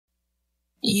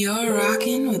You're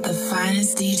rocking with the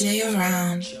finest DJ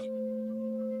around.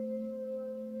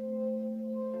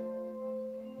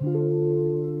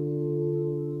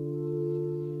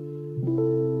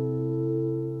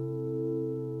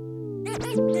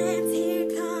 Stands here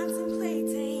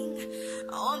contemplating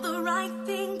on the right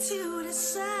thing to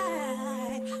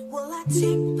decide. Will I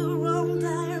take the wrong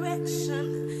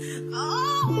direction?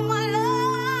 Oh, my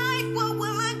life, where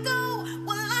will I go?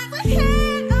 Will I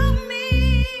ahead of me?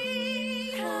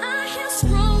 I have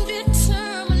strong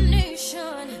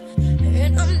determination,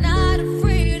 and I'm not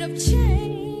afraid of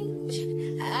change.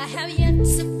 I have yet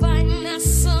to find my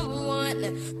someone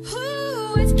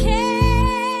who is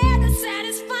care to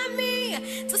satisfy me,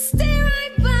 to stay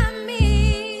right by me.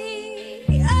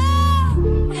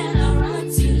 Oh, can I run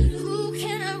to? Who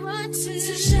can I run to?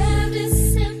 To share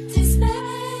this empty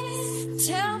space.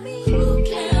 Tell me, who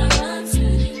can I run to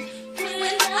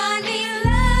when I need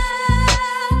love?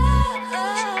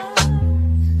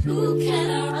 Who can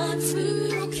I run to?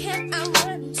 Who can I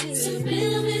run to? To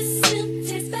fill this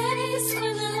empty space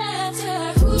with laughter.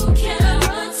 Who can I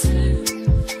run to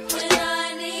when I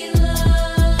need love?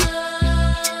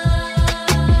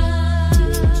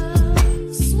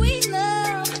 Sweet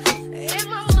love, and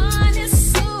my mind is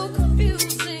so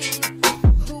confusing.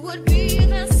 Who would be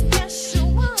that special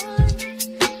one?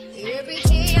 Every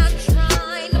day I'm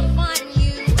trying to find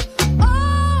you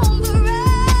on the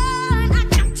run. I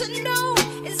got to know,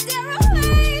 is there a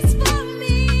place for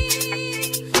me?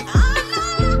 I'm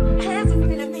not having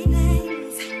many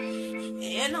names,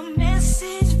 and a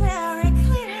message very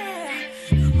clear.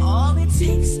 All it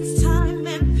takes is time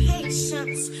and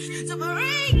patience to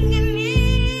bring it